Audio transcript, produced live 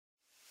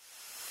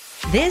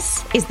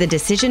This is the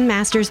Decision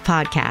Masters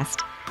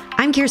Podcast.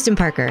 I'm Kirsten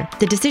Parker,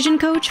 the decision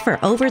coach for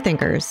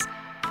overthinkers.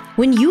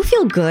 When you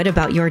feel good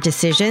about your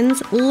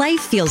decisions, life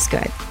feels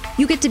good.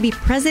 You get to be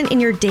present in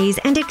your days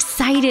and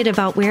excited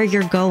about where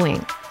you're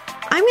going.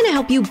 I'm going to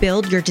help you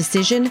build your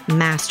decision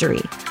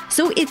mastery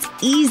so it's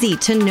easy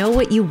to know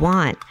what you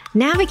want,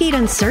 navigate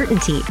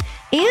uncertainty,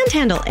 and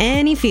handle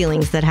any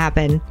feelings that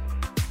happen.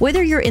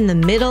 Whether you're in the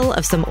middle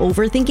of some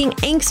overthinking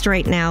angst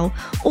right now,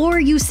 or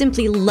you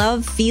simply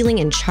love feeling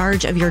in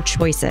charge of your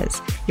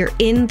choices, you're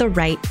in the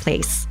right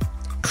place.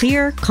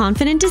 Clear,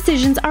 confident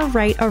decisions are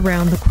right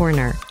around the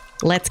corner.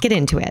 Let's get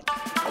into it.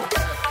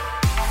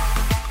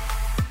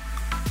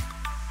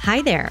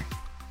 Hi there.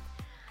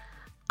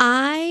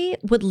 I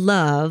would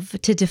love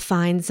to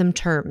define some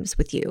terms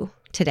with you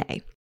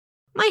today.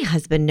 My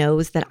husband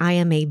knows that I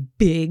am a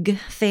big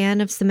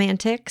fan of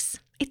semantics.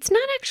 It's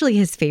not actually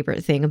his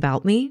favorite thing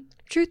about me,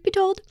 truth be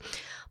told,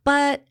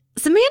 but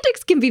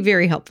semantics can be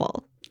very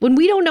helpful. When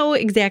we don't know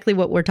exactly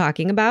what we're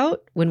talking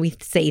about, when we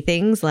say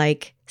things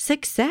like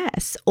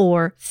success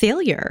or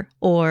failure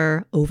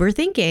or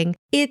overthinking,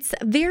 it's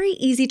very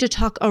easy to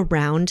talk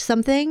around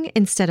something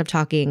instead of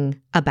talking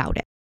about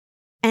it.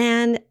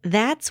 And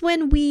that's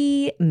when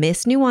we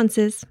miss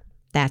nuances.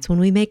 That's when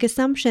we make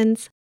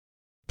assumptions.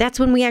 That's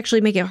when we actually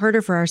make it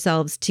harder for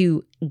ourselves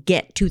to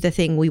get to the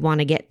thing we want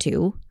to get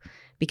to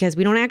because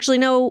we don't actually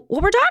know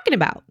what we're talking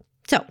about.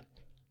 So,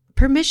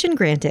 permission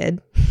granted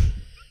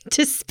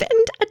to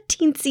spend a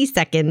teensy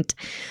second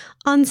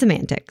on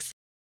semantics.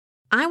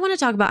 I want to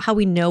talk about how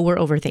we know we're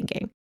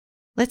overthinking.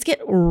 Let's get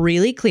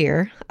really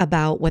clear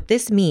about what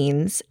this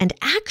means and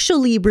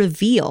actually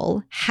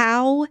reveal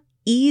how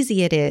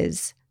easy it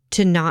is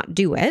to not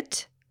do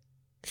it.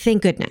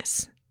 Thank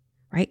goodness,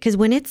 right? Because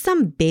when it's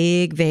some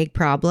big, vague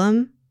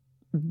problem,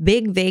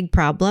 big, vague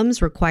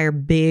problems require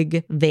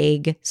big,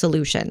 vague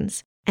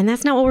solutions. And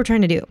that's not what we're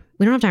trying to do.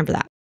 We don't have time for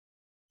that.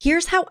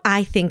 Here's how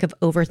I think of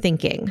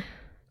overthinking.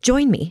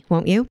 Join me,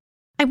 won't you?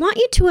 I want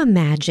you to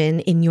imagine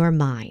in your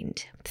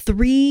mind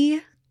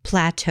 3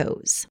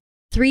 plateaus,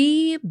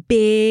 3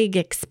 big,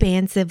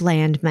 expansive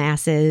land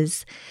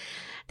masses.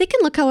 They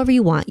can look however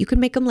you want. You can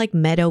make them like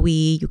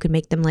meadowy. You can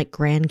make them like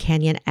Grand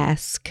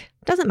Canyon-esque.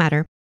 Doesn't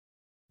matter.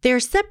 They're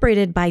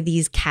separated by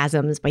these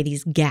chasms, by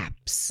these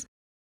gaps.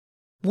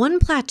 One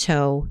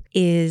plateau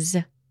is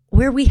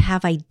where we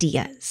have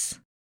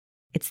ideas.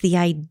 It's the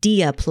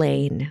idea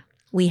plane.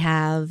 We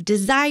have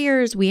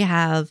desires, we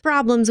have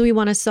problems we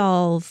want to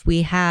solve,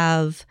 we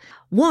have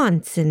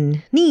wants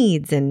and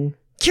needs and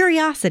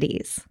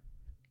curiosities,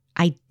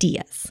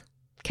 ideas,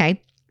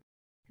 okay?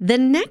 The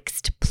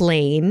next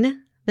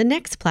plane, the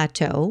next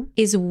plateau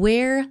is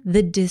where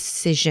the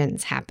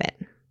decisions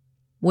happen,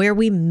 where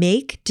we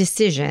make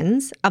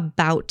decisions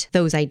about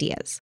those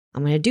ideas.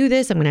 I'm going to do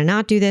this, I'm going to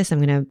not do this, I'm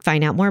going to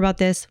find out more about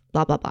this,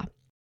 blah, blah, blah.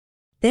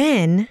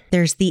 Then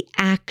there's the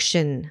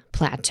action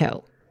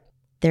plateau.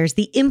 There's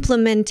the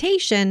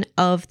implementation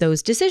of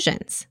those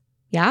decisions.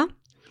 Yeah?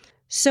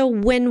 So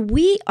when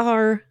we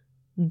are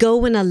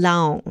going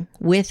along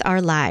with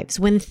our lives,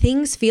 when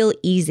things feel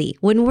easy,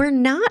 when we're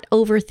not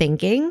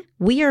overthinking,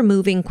 we are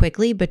moving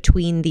quickly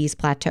between these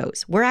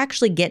plateaus. We're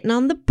actually getting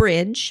on the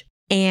bridge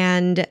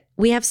and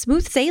we have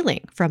smooth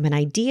sailing from an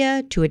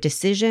idea to a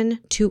decision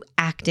to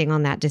acting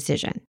on that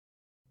decision.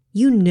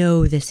 You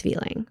know this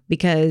feeling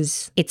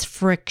because it's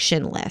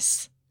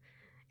frictionless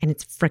and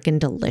it's frickin'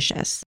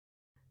 delicious.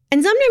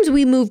 And sometimes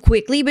we move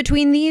quickly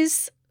between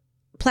these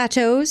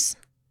plateaus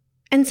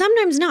and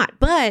sometimes not.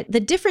 But the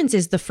difference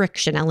is the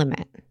friction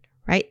element,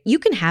 right? You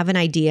can have an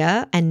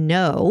idea and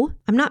know,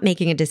 I'm not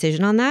making a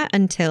decision on that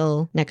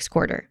until next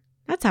quarter.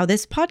 That's how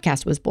this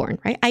podcast was born,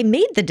 right? I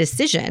made the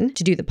decision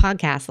to do the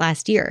podcast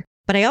last year,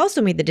 but I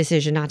also made the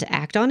decision not to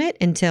act on it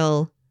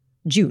until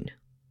June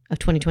of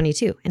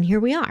 2022. And here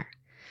we are.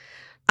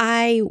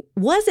 I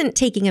wasn't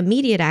taking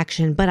immediate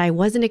action, but I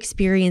wasn't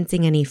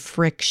experiencing any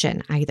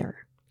friction either.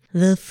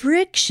 The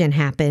friction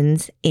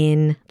happens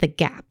in the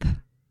gap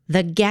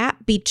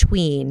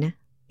between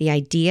the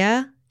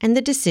idea and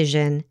the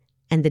decision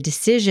and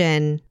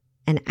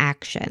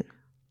action.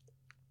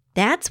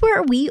 That's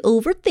where we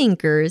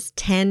overthinkers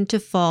tend to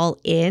fall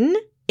in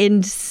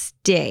and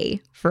stay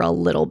for a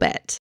little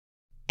bit.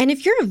 And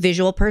if you're a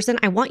visual person,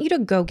 I want you to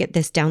go get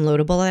this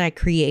downloadable that I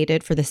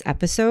created for this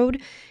episode,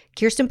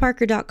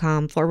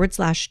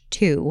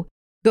 kirstenparker.com/2.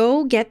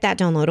 Go get that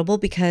downloadable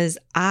because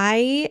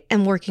I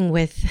am working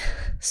with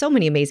so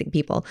many amazing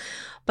people,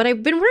 but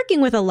I've been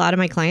working with a lot of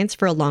my clients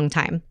for a long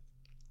time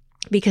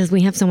because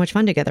we have so much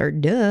fun together,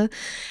 duh.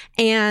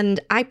 And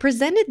I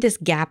presented this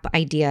gap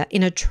idea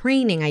in a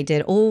training I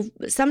did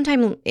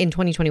sometime in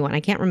 2021. I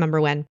can't remember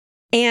when.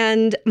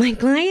 And my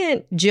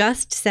client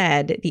just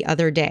said the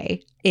other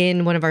day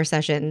in one of our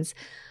sessions,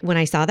 when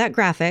I saw that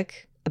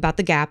graphic about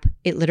the gap,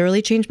 it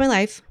literally changed my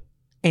life.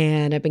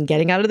 And I've been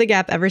getting out of the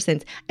gap ever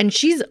since. And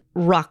she's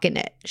rocking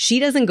it. She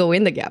doesn't go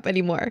in the gap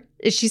anymore.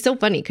 She's so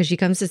funny because she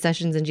comes to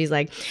sessions and she's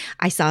like,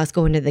 I saw us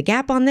go into the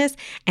gap on this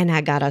and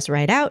I got us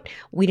right out.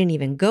 We didn't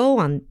even go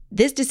on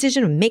this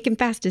decision of making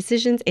fast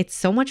decisions. It's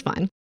so much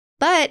fun.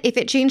 But if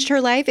it changed her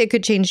life, it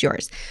could change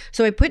yours.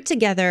 So I put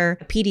together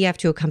a PDF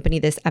to accompany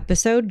this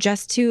episode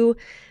just to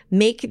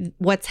make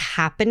what's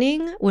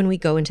happening when we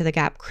go into the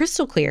gap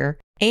crystal clear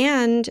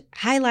and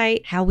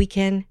highlight how we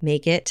can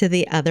make it to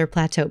the other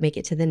plateau, make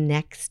it to the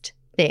next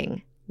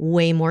thing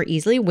way more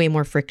easily, way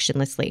more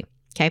frictionlessly.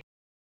 Okay.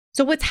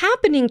 So what's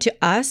happening to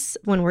us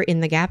when we're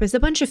in the gap is a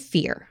bunch of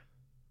fear.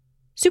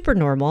 Super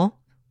normal.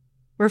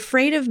 We're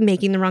afraid of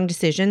making the wrong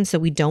decision, so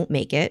we don't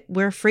make it.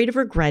 We're afraid of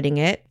regretting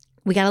it.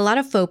 We got a lot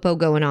of FOPO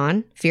going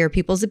on, fear of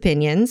people's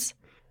opinions.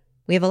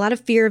 We have a lot of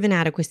fear of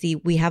inadequacy.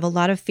 We have a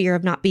lot of fear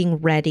of not being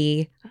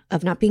ready,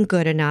 of not being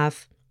good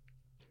enough.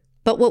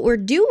 But what we're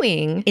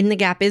doing in the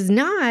gap is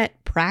not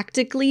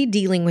practically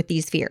dealing with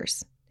these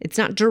fears. It's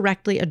not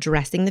directly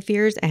addressing the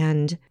fears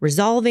and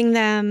resolving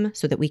them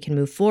so that we can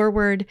move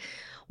forward.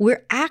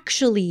 We're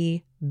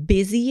actually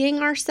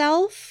busying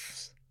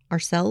ourselves,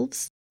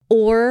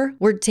 or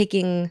we're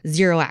taking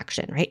zero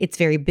action, right? It's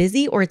very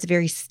busy or it's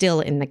very still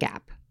in the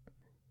gap.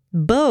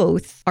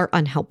 Both are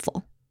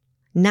unhelpful.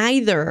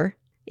 Neither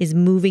is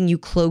moving you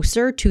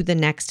closer to the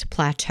next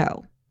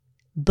plateau.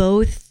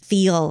 Both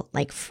feel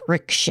like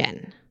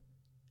friction.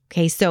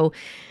 Okay, so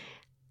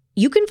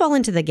you can fall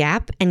into the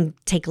gap and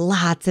take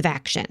lots of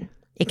action.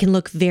 It can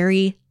look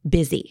very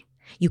busy.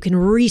 You can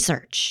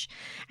research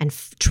and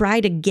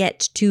try to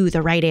get to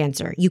the right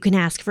answer. You can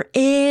ask for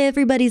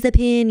everybody's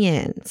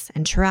opinions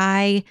and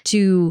try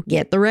to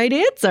get the right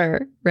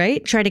answer,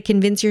 right? Try to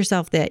convince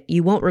yourself that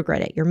you won't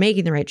regret it. You're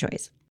making the right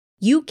choice.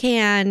 You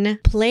can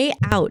play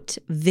out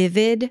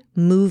vivid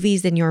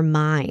movies in your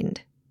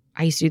mind.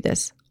 I used to do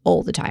this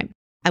all the time.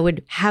 I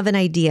would have an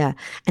idea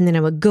and then I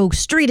would go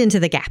straight into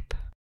the gap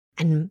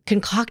and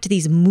concoct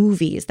these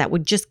movies that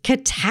would just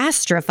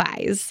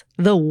catastrophize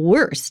the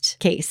worst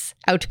case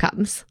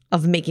outcomes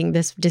of making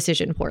this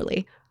decision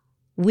poorly.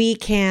 We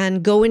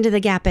can go into the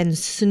gap and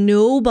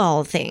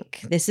snowball think.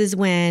 This is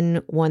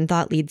when one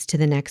thought leads to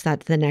the next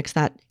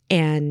thought,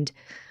 and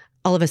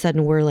all of a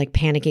sudden we're like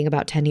panicking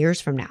about 10 years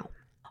from now.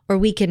 Or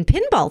we can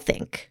pinball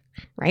think,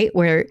 right?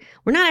 Where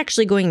we're not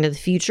actually going into the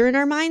future in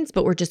our minds,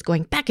 but we're just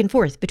going back and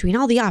forth between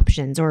all the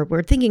options, or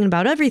we're thinking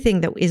about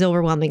everything that is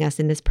overwhelming us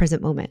in this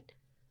present moment.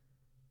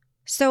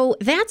 So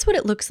that's what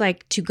it looks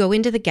like to go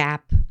into the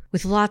gap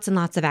with lots and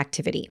lots of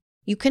activity.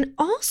 You can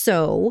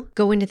also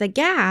go into the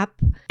gap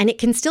and it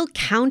can still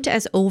count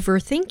as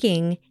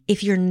overthinking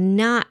if you're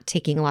not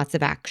taking lots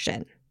of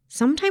action.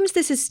 Sometimes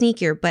this is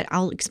sneakier, but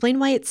I'll explain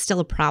why it's still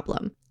a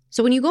problem.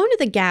 So when you go into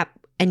the gap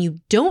and you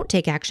don't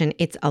take action,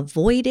 it's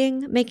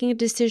avoiding making a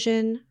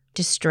decision,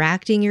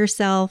 distracting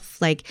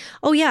yourself, like,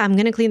 oh yeah, I'm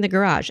going to clean the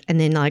garage. And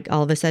then like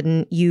all of a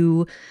sudden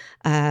you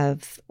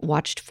have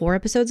watched 4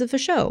 episodes of a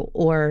show,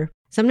 or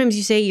sometimes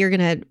you say you're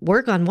going to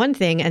work on one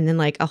thing and then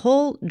like a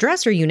whole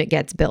dresser unit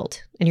gets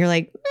built. And you're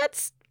like,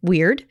 that's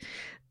weird.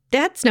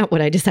 That's not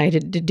what I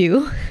decided to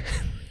do.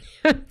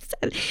 Is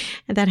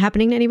that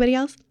happening to anybody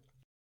else?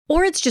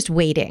 Or it's just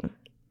waiting,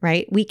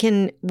 right? We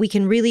can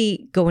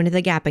really go into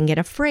the gap and get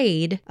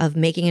afraid of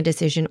making a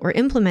decision or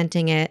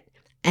implementing it.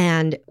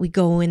 And we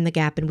go in the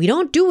gap and we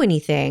don't do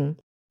anything,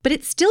 but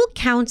it still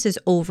counts as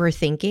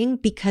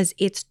overthinking because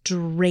it's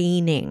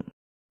draining,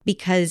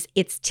 because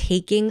it's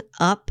taking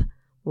up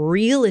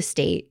real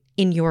estate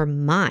in your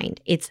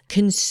mind. It's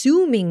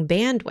consuming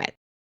bandwidth.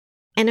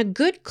 And a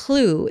good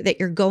clue that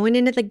you're going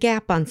into the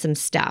gap on some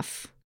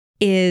stuff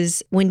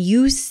is when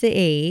you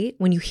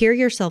hear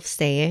yourself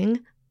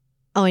saying,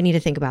 oh, I need to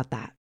think about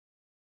that.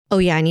 Oh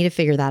yeah, I need to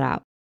figure that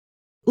out.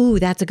 Ooh,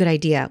 that's a good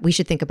idea. We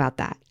should think about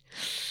that.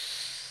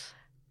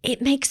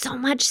 It makes so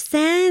much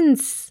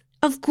sense.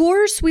 Of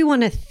course, we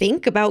want to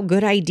think about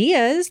good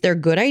ideas. They're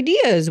good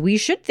ideas. We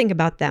should think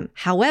about them.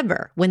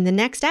 However, when the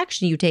next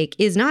action you take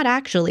is not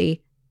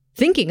actually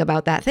thinking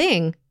about that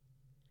thing,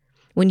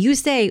 when you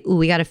say, ooh,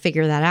 we got to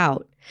figure that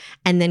out,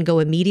 and then go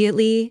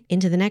immediately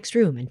into the next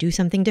room and do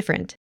something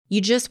different, you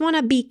just want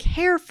to be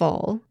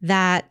careful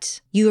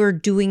that you're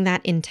doing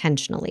that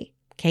intentionally.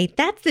 Okay,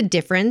 that's the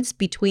difference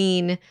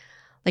between,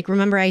 like,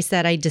 remember I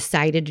said I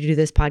decided to do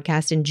this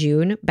podcast in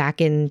June,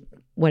 back in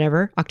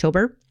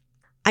October.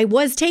 I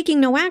was taking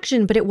no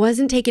action, but it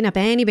wasn't taking up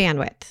any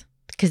bandwidth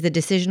because the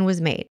decision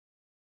was made.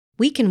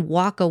 We can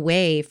walk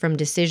away from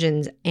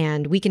decisions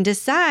and we can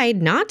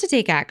decide not to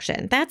take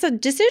action. That's a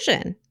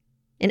decision.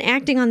 And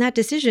acting on that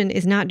decision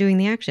is not doing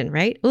the action,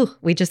 right? Ooh,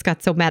 we just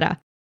got so meta.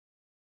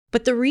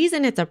 But the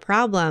reason it's a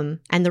problem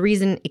and the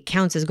reason it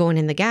counts as going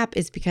in the gap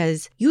is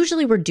because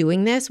usually we're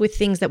doing this with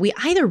things that we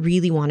either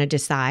really want to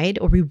decide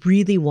or we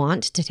really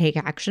want to take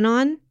action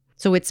on.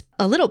 So it's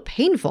a little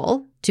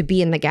painful to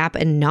be in the gap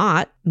and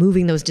not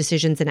moving those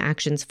decisions and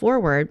actions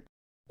forward.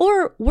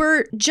 Or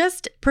we're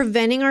just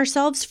preventing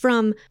ourselves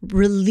from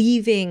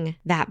relieving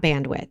that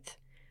bandwidth,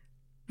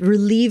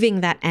 relieving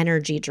that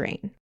energy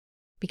drain.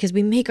 Because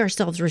we make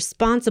ourselves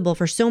responsible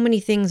for so many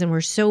things and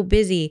we're so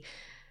busy.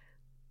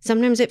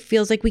 Sometimes it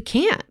feels like we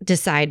can't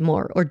decide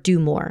more or do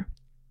more.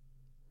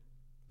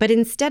 But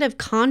instead of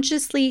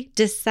consciously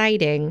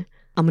deciding,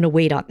 I'm going to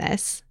wait on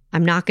this,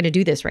 I'm not going to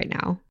do this right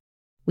now,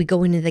 We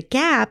go into the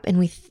gap and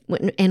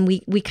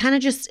we kind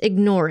of just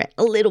ignore it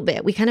a little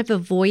bit. We kind of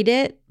avoid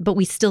it, but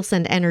we still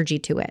send energy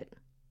to it.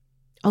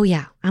 Oh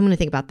yeah, I'm going to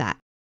think about that.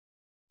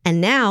 And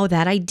now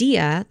that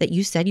idea that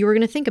you said you were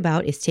going to think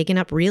about is taking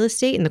up real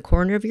estate in the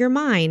corner of your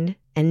mind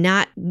and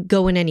not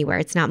going anywhere.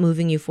 It's not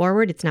moving you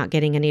forward. It's not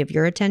getting any of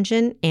your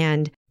attention.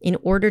 And in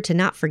order to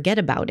not forget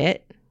about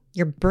it,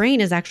 your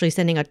brain is actually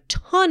sending a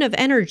ton of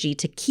energy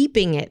to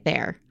keeping it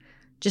there,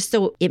 just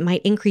so it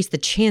might increase the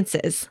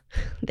chances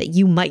that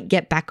you might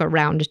get back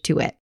around to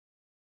it.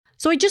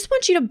 So I just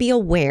want you to be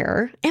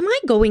aware, am I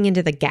going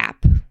into the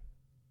gap?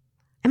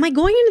 Am I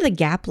going into the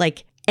gap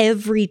like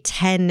every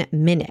 10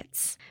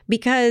 minutes?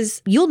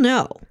 Because you'll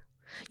know.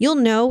 You'll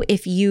know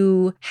if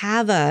you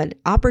have an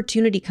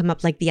opportunity come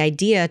up, like the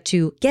idea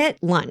to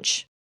get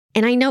lunch.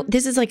 And I know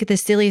this is like the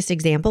silliest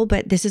example,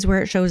 but this is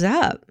where it shows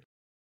up.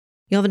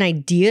 You'll have an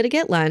idea to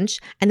get lunch,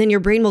 and then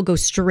your brain will go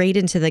straight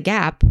into the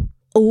gap,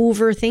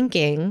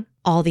 overthinking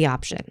all the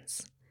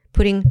options,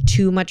 putting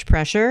too much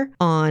pressure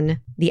on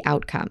the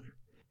outcome.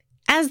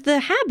 As the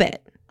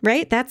habit,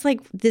 right? That's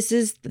like, this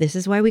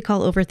is why we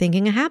call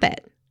overthinking a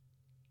habit,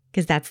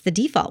 because that's the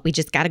default. We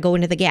just got to go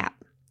into the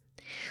gap.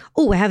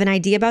 Oh, I have an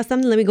idea about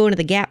something. Let me go into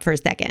the gap for a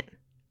second.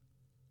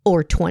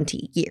 Or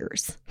 20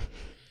 years,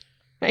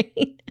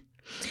 right?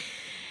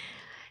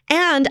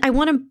 And I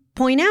want to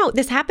point out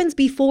this happens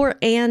before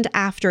and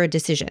after a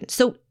decision.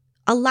 So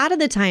a lot of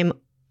the time,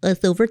 us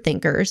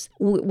overthinkers,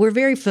 we're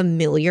very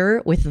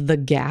familiar with the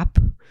gap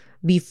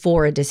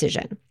before a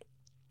decision.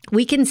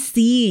 We can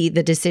see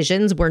the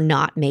decisions we're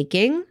not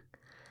making,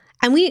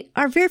 and we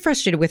are very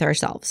frustrated with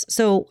ourselves.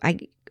 So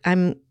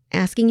I'm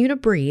asking you to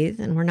breathe,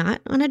 and we're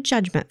not on a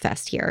judgment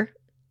fest here.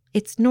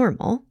 It's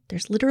normal.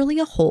 There's literally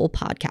a whole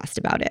podcast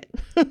about it.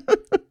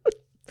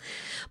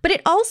 But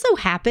it also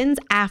happens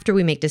after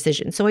we make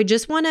decisions. So I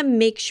just want to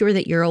make sure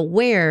that you're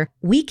aware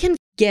we can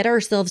get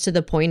ourselves to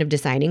the point of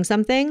deciding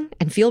something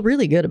and feel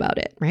really good about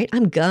it, right?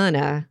 I'm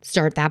gonna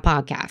start that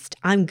podcast.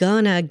 I'm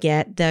gonna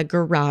get the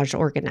garage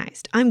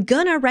organized. I'm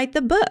gonna write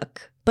the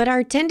book. But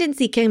our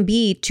tendency can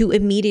be to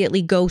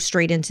immediately go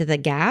straight into the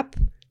gap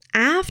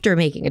after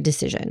making a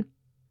decision,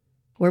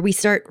 where we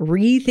start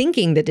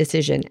rethinking the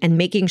decision and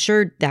making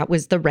sure that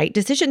was the right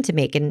decision to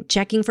make and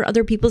checking for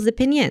other people's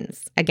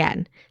opinions.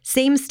 Again,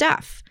 same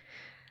stuff.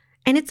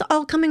 And it's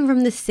all coming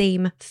from the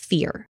same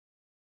fear.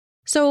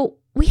 So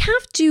we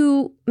have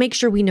to make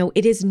sure we know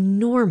it is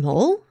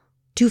normal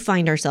to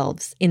find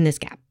ourselves in this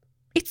gap.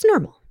 It's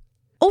normal.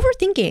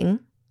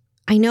 Overthinking,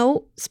 I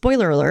know,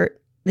 spoiler alert,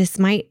 this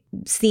might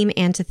seem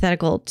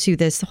antithetical to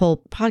this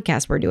whole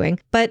podcast we're doing,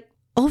 but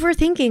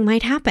overthinking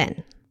might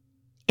happen.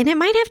 And it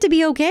might have to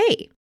be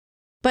okay.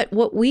 But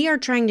what we are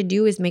trying to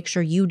do is make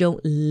sure you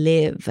don't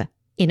live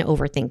in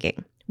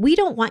overthinking. We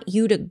don't want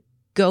you to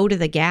go to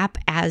the gap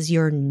as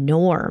your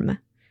norm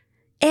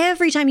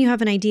every time you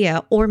have an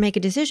idea or make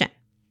a decision.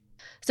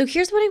 So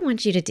here's what I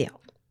want you to do.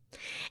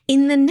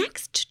 In the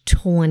next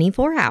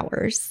 24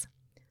 hours,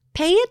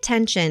 pay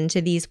attention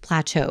to these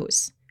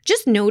plateaus.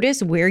 Just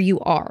notice where you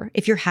are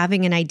if you're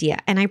having an idea.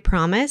 And I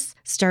promise,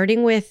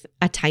 starting with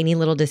a tiny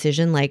little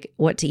decision like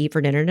what to eat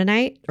for dinner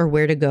tonight or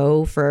where to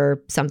go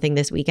for something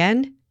this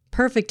weekend,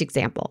 perfect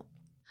example.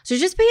 So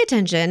just pay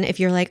attention if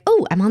you're like,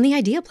 oh, I'm on the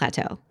idea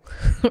plateau.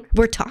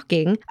 We're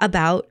talking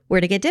about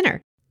where to get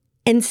dinner.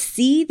 And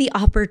see the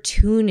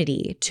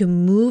opportunity to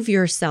move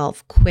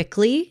yourself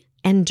quickly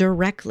and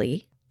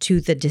directly to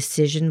the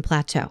decision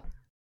plateau.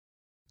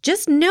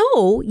 Just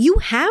know you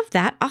have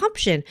that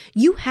option.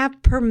 You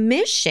have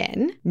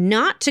permission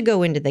not to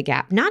go into the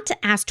gap, not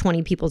to ask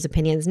 20 people's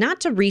opinions, not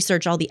to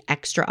research all the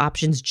extra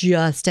options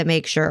just to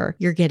make sure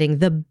you're getting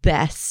the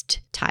best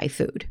Thai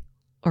food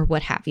or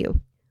what have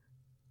you.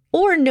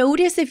 Or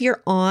notice if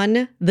you're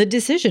on the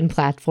decision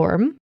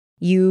platform,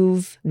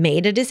 you've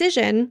made a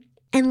decision,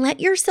 and let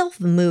yourself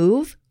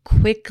move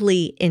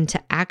quickly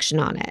into action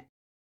on it.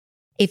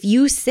 If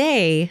you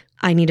say,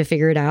 I need to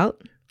figure it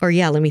out, or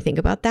yeah, let me think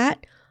about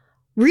that,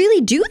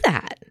 really do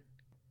that.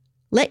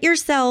 Let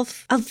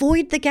yourself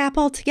avoid the gap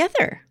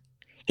altogether.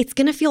 It's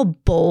going to feel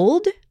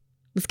bold.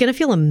 It's going to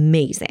feel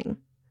amazing.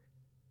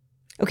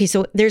 Okay,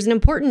 so there's an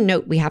important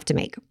note we have to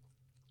make.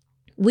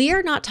 We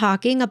are not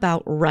talking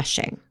about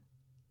rushing.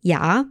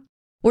 Yeah,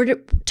 we're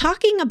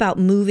talking about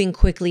moving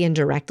quickly and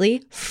directly,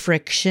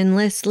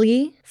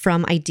 frictionlessly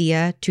from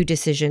idea to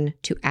decision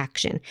to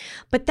action.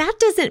 But that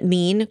doesn't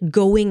mean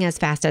going as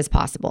fast as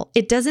possible.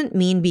 It doesn't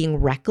mean being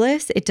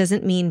reckless. It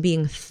doesn't mean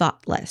being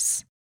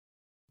thoughtless.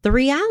 The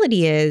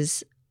reality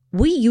is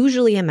we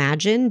usually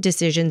imagine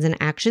decisions and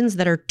actions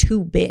that are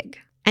too big.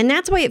 And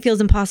that's why it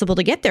feels impossible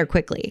to get there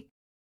quickly,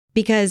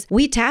 because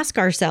we task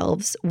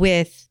ourselves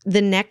with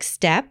the next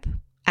step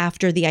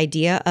after the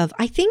idea of,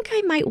 I think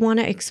I might want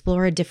to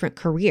explore a different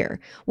career.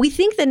 We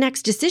think the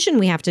next decision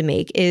we have to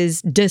make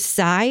is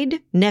decide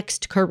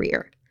next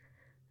career.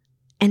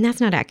 And that's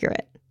not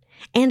accurate.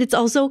 And it's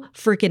also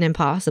freaking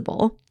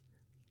impossible.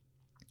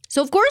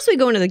 So of course we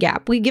go into the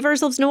gap. We give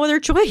ourselves no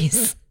other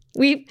choice.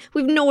 We've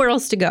nowhere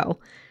else to go,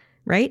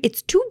 right?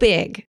 It's too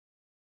big.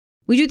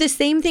 We do the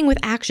same thing with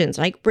actions.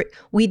 Like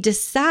we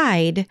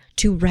decide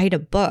to write a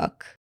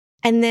book,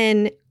 and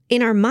then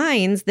in our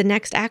minds, the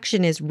next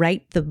action is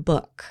write the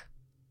book.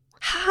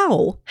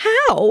 How?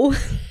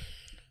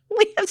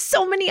 We have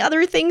so many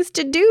other things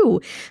to do.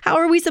 How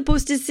are we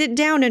supposed to sit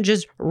down and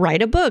just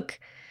write a book?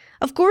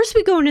 Of course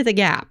we go into the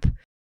gap.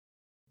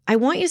 I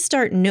want you to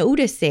start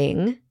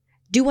noticing,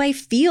 do I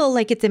feel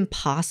like it's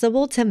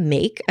impossible to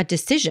make a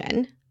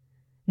decision?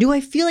 Do I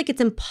feel like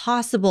it's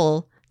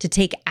impossible to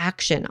take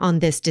action on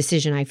this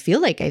decision I feel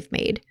like I've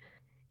made?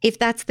 If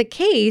that's the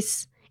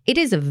case, it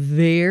is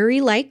very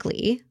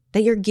likely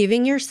that you're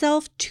giving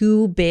yourself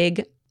too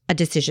big a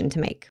decision to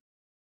make.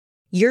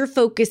 You're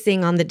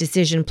focusing on the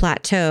decision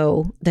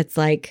plateau that's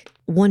like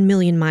 1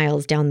 million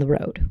miles down the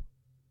road.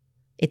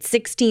 It's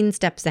 16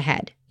 steps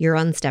ahead. You're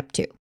on step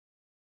 2.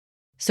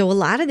 So a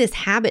lot of this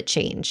habit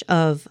change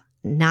of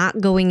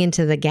not going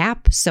into the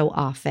gap so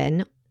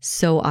often,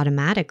 so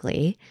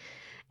automatically,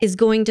 is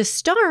going to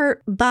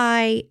start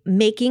by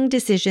making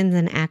decisions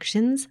and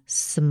actions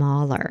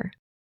smaller.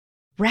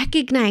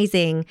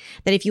 Recognizing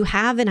that if you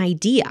have an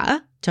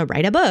idea to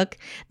write a book,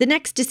 the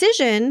next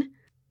decision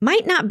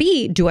might not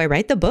be, do I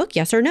write the book?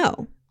 Yes or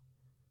no?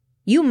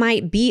 You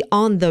might be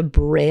on the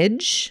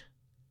bridge.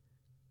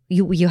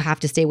 You have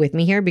to stay with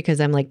me here because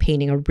I'm like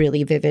painting a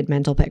really vivid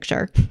mental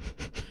picture.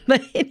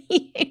 But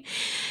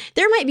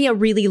there might be a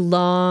really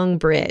long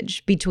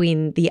bridge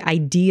between the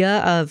idea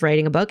of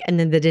writing a book and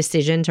then the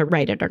decision to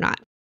write it or not.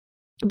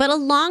 But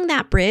along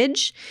that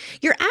bridge,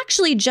 you're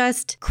actually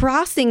just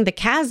crossing the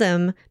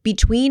chasm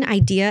between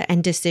idea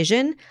and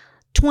decision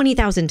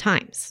 20,000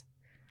 times.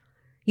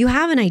 You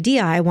have an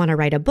idea, I want to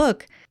write a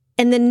book,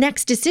 and the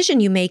next decision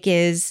you make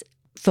is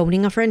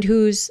phoning a friend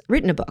who's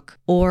written a book,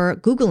 or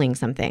Googling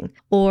something,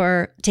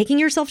 or taking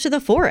yourself to the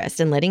forest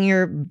and letting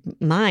your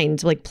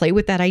mind like play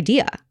with that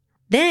idea.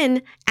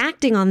 Then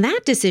acting on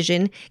that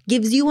decision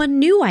gives you a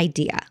new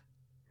idea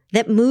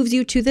that moves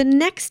you to the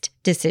next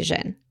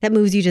decision, that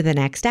moves you to the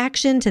next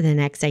action, to the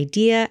next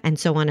idea, and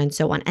so on and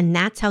so on. And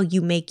that's how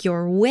you make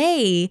your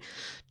way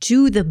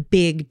to the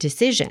big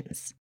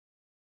decisions.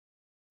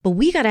 But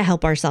we got to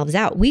help ourselves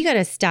out. We got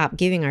to stop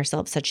giving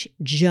ourselves such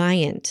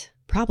giant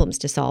problems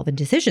to solve and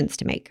decisions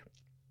to make.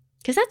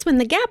 Because that's when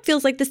the gap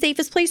feels like the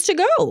safest place to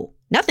go.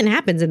 Nothing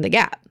happens in the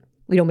gap.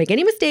 We don't make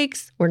any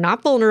mistakes. We're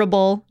not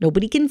vulnerable.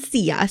 Nobody can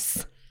see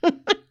us.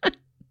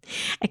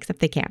 Except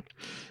they can.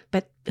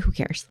 But who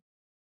cares?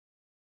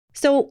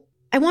 So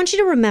I want you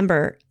to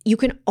remember, you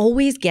can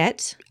always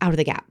get out of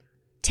the gap.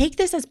 Take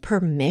this as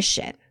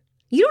permission.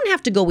 You don't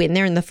have to go in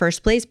there in the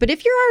first place, but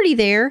if you're already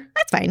there,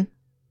 that's fine.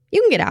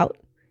 You can get out.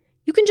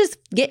 You can just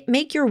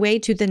make your way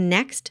to the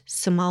next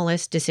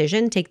smallest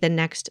decision, take the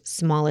next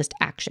smallest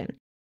action.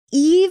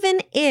 Even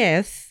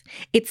if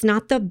it's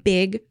not the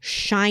big,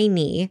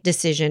 shiny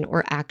decision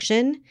or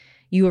action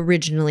you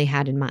originally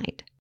had in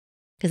mind.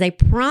 Because I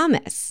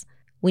promise,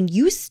 when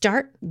you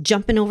start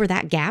jumping over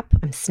that gap,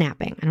 I'm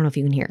snapping. I don't know if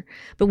you can hear,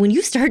 but when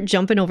you start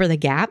jumping over the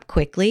gap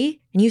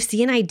quickly and you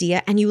see an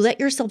idea and you let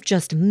yourself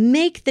just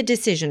make the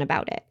decision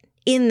about it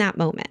in that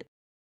moment.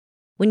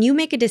 When you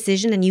make a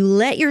decision and you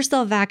let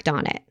yourself act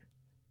on it,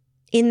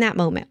 in that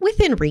moment,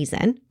 within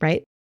reason,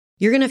 right?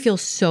 You're going to feel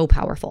so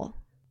powerful,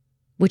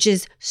 which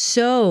is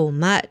so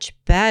much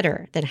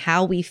better than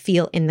how we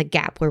feel in the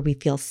gap where we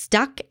feel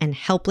stuck and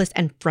helpless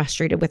and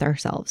frustrated with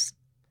ourselves.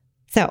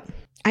 So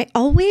I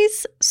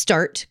always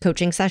start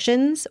coaching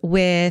sessions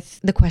with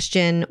the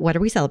question, what are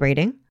we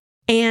celebrating?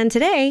 And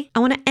today I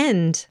want to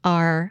end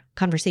our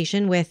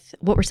conversation with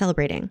what we're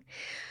celebrating.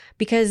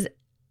 Because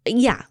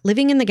yeah,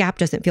 living in the gap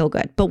doesn't feel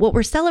good. But what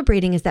we're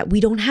celebrating is that we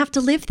don't have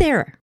to live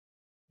there.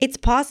 It's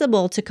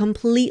possible to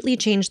completely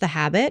change the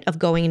habit of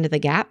going into the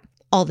gap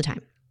all the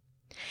time.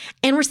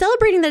 And we're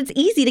celebrating that it's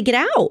easy to get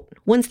out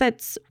once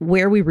that's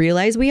where we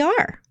realize we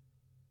are.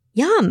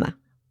 Yum.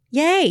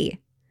 Yay.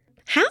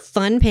 Have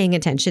fun paying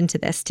attention to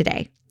this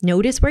today.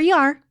 Notice where you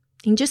are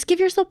and just give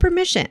yourself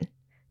permission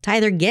to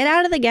either get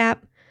out of the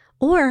gap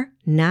or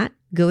not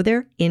go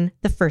there in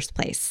the first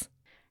place.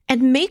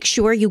 And make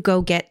sure you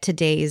go get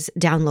today's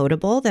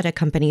downloadable that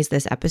accompanies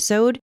this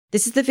episode.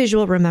 This is the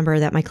visual, remember,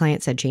 that my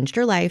client said changed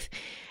her life.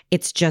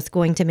 It's just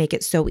going to make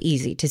it so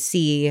easy to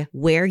see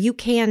where you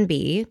can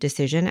be,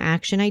 decision,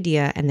 action,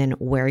 idea, and then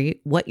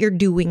what you're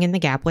doing in the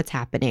gap, what's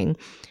happening.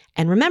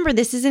 And remember,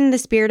 this is in the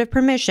spirit of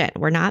permission.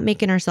 We're not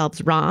making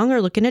ourselves wrong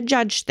or looking to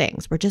judge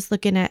things. We're just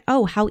looking at,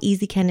 how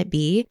easy can it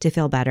be to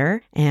feel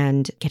better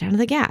and get out of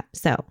the gap?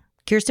 So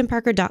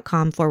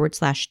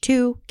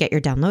kirstenparker.com/2, get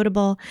your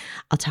downloadable.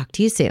 I'll talk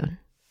to you soon.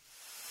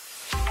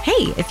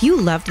 Hey, if you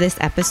loved this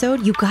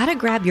episode, you gotta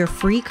grab your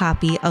free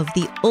copy of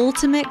The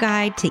Ultimate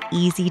Guide to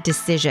Easy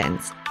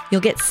Decisions. You'll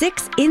get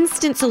 6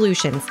 instant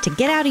solutions to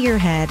get out of your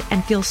head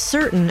and feel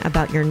certain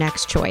about your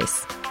next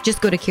choice.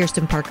 Just go to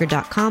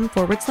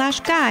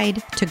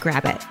kirstenparker.com/guide to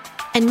grab it.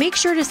 And make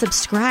sure to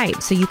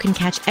subscribe so you can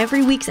catch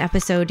every week's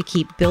episode to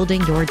keep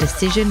building your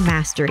decision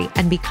mastery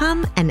and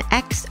become an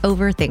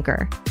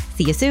ex-overthinker.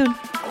 See you soon.